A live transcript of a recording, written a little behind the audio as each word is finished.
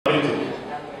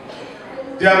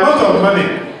The amount of money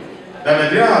that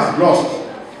Nigeria has lost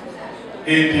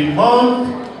in the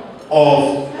month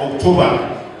of October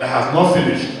that has not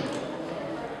finished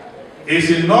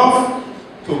is enough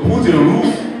to put a roof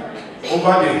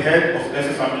over the head of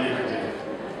every family in Nigeria.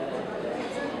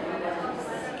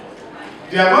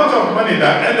 The amount of money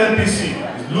that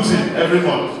NNPC is losing every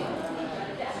month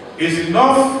is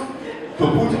enough to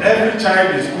put every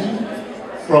child in school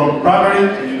from primary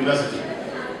to university.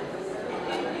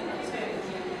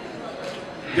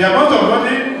 The amount of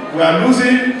money we are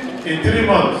losing in 3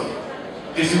 months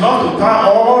is enough to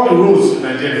tar all the roads in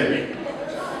Nigeria.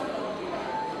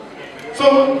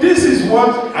 So this is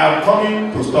what I'm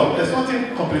coming to stop. There's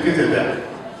nothing complicated there.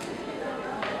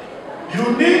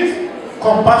 You need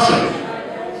compassion.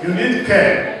 You need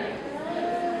care.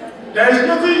 There is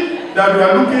nothing that we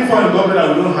are looking for in government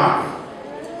that we don't have.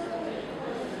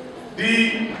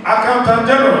 The Accountant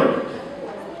General,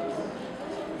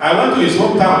 I went to his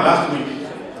hometown last week,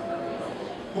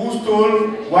 who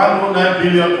stole 109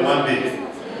 billion in one day.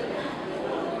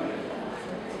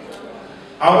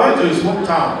 I went to his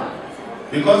hometown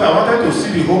because I wanted to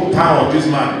see the hometown of this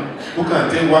man who can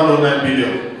take 109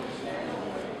 billion.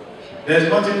 There's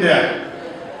nothing there.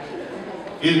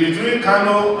 It's between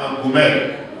Kano and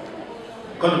Gumel.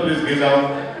 Because the place gets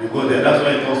out, we go there. That's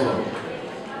where it comes from.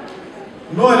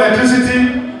 No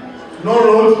electricity, no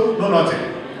roads, no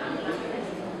nothing.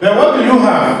 Then what do you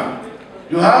have?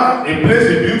 You have a place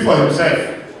he built for himself.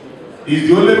 He's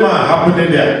the only man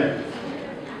happening there.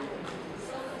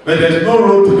 But there's no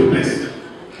road to the place.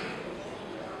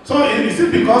 So is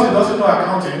it because he doesn't know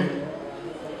accounting?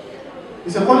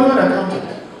 He's a qualified accountant.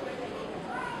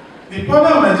 The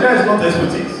problem of Nigeria is not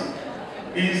expertise.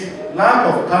 It's lack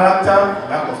of character,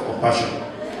 lack of compassion.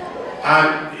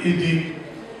 And in the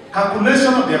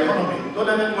calculation of the economy, don't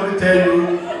let anybody tell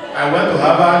you, I went to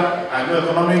Harvard, I know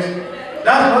economics.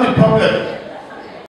 That's not the problem.